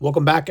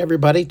Welcome back,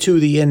 everybody, to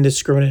the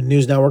Indiscriminate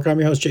News Network. I'm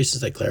your host, Jason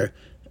St. Clair.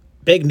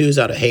 Big news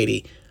out of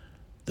Haiti.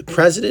 The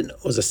president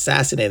was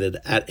assassinated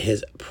at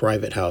his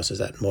private house. Is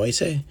that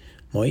Moise?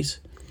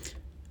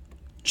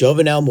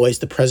 Jovenel Moise,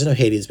 the president of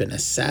Haiti, has been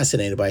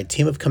assassinated by a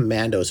team of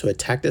commandos who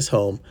attacked his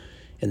home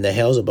in the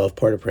hills above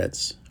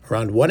Port-au-Prince.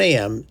 Around 1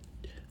 a.m.,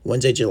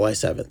 Wednesday, July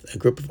 7th, a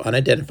group of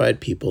unidentified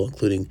people,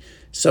 including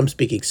some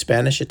speaking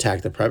Spanish,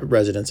 attacked the private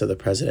residence of the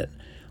president,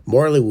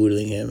 mortally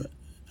wounding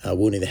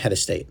the head of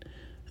state.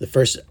 The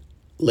first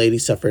lady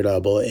suffered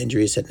bullet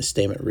injuries, said in a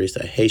statement released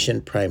by Haitian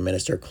Prime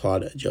Minister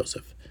Claude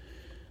Joseph.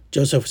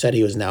 Joseph said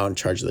he was now in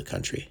charge of the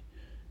country.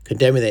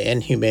 Condemning the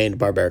inhumane,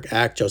 barbaric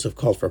act, Joseph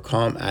called for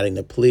calm, adding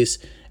the police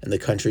and the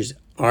country's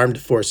armed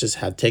forces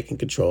have taken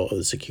control of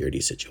the security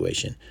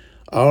situation.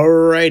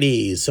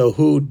 Alrighty, so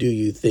who do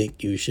you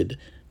think you should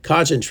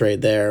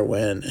concentrate there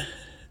when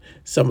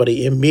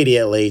somebody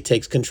immediately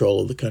takes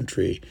control of the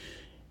country?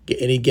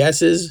 Any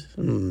guesses?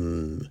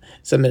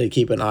 Something to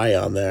keep an eye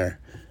on there.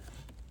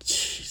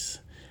 Jeez.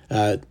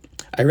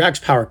 Iraq's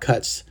power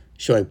cuts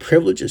showing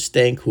privilege of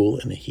staying cool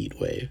in a heat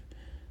wave.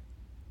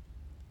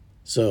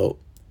 So,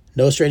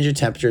 no stranger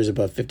temperatures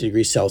above 50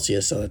 degrees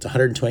Celsius, so that's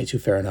 122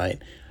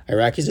 Fahrenheit.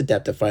 Iraqis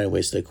adept at finding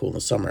ways to stay cool in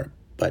the summer,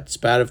 but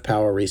spat of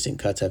power recent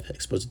cuts have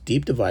exposed a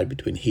deep divide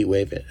between heat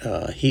wave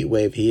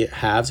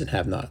haves and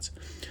have-nots.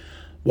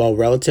 While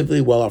relatively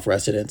well-off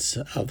residents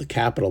of the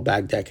capital,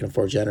 Baghdad, can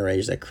afford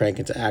generators that crank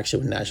into action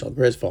when national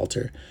grids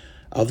falter,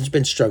 others have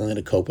been struggling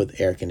to cope with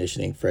air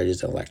conditioning,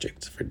 fridges, and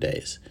electrics for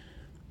days.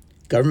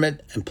 Government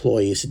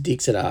employee Sadiq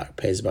Sadat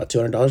pays about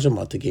 $200 a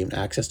month to gain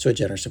access to a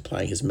generator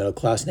supplying his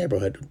middle-class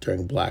neighborhood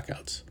during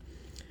blackouts.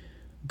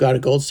 Got a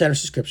gold standard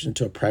subscription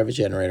to a private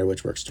generator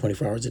which works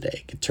 24 hours a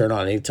day. Can turn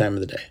on any time of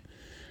the day.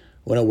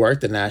 When at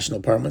work, the National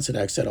Apartment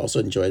Sadat said also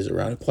enjoys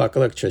around-the-clock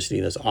electricity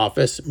in his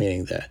office,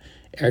 meaning that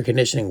air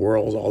conditioning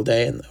whirls all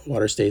day and the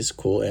water stays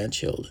cool and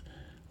chilled.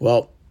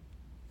 Well,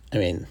 I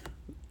mean,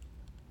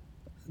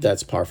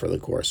 that's par for the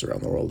course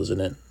around the world, isn't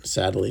it?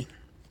 Sadly.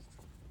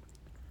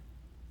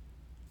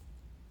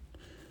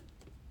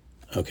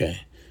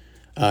 Okay.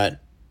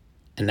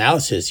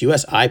 Analysis,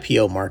 U.S.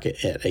 IPO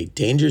market at a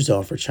danger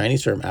zone for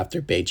Chinese firm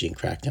after Beijing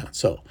crackdown.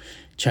 So,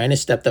 China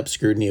stepped up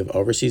scrutiny of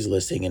overseas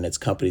listing in its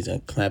companies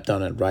and clamped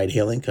down on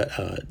ride-hailing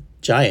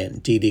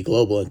giant DD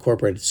Global,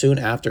 Incorporated soon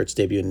after its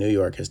debut in New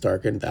York, has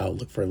darkened the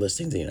outlook for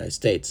listings in the United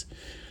States.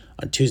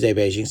 On Tuesday,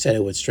 Beijing said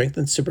it would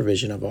strengthen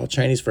supervision of all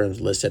Chinese firms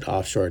listed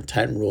offshore and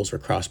tighten rules for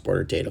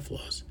cross-border data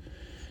flows.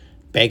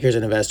 Bankers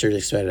and investors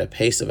expected a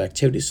pace of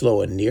activity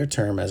slow in near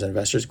term as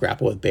investors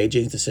grapple with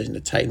Beijing's decision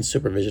to tighten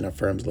supervision of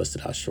firms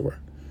listed offshore.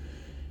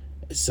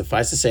 It's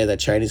suffice to say that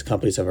Chinese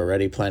companies have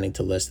already planning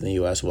to list in the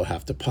U.S. will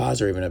have to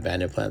pause or even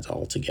abandon plans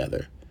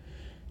altogether.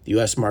 The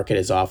U.S. market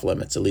is off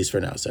limits, at least for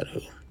now, said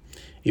Hu.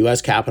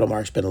 U.S. capital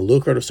markets have been a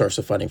lucrative source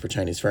of funding for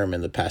Chinese firms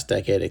in the past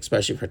decade,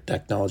 especially for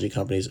technology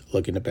companies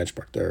looking to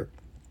benchmark their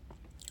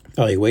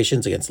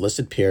valuations against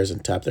listed peers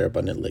and tap their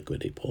abundant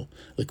liquidity pool.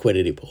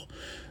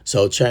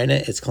 So China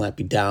is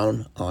clamping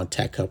down on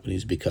tech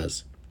companies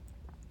because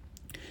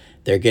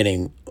they're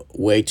getting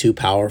way too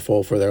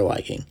powerful for their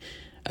liking.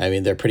 I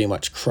mean, they're pretty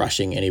much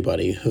crushing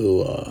anybody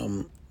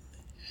who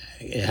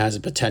has a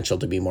potential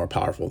to be more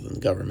powerful than the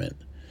government.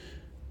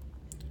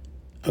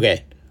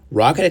 Okay,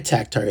 rocket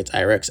attack targets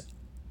Iraq's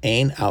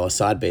Ain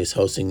al-Assad base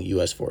hosting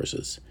U.S.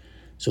 forces.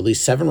 So at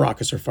least 7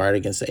 rockets were fired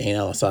against the Ain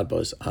al-Assad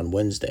base on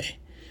Wednesday.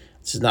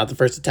 This is not the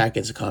first attack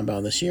against the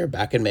compound this year.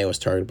 Back in May, it was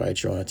targeted by a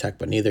drone attack,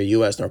 but neither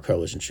U.S. nor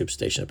coalition troops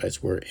stationed at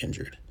base were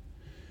injured.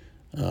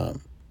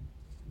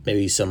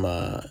 Maybe some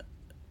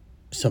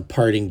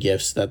parting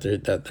gifts that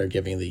they're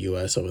giving the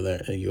U.S. over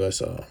there, the U.S.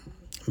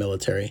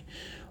 Military.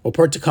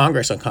 Report to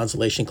Congress on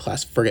Constellation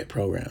class frigate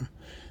program.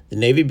 The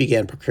Navy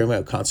began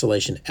procurement of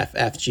Constellation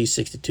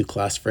FFG-62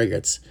 class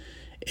frigates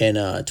in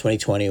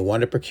 2020 and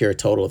wanted to procure a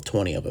total of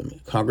 20 of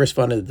them. Congress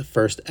funded the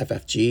first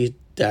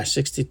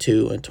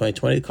FFG-62 in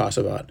 2020 to cost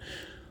about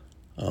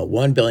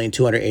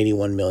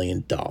 $1,281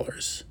 million,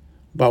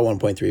 about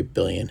 $1.3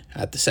 billion.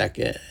 At the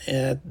second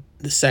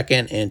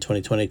in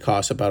 2020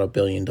 cost about $1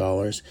 billion.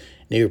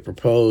 Navy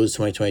proposed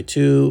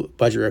 2022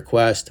 budget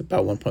request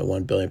about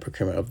 $1.1 billion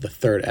procurement of the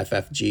third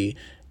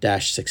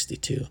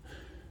FFG-62.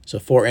 So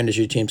 4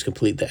 industry teams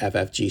complete the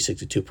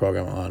FFG-62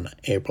 program on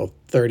April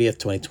 30th,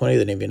 2020.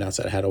 The Navy announced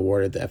that it had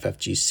awarded the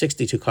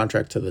FFG-62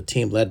 contract to the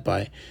team led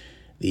by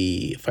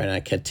the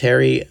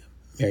Finacanteri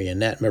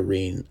Marionette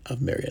Marine of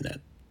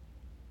Marionette.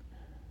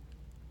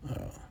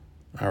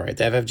 All right,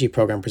 the FFG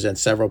program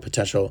presents several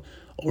potential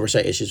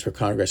oversight issues for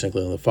Congress,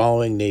 including the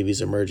following: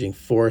 Navy's emerging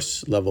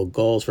force level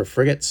goals for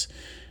frigates,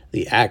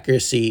 the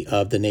accuracy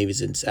of the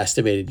Navy's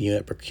estimated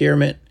unit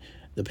procurement,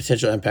 the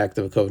potential impact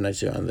of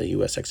COVID-19 on the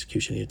U.S.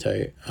 execution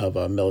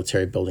of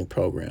military building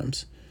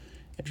programs.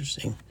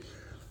 Interesting.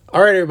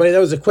 All right, everybody, that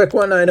was a quick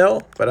one, I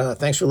know, but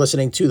thanks for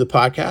listening to the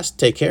podcast.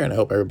 Take care, and I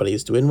hope everybody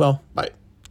is doing well. Bye.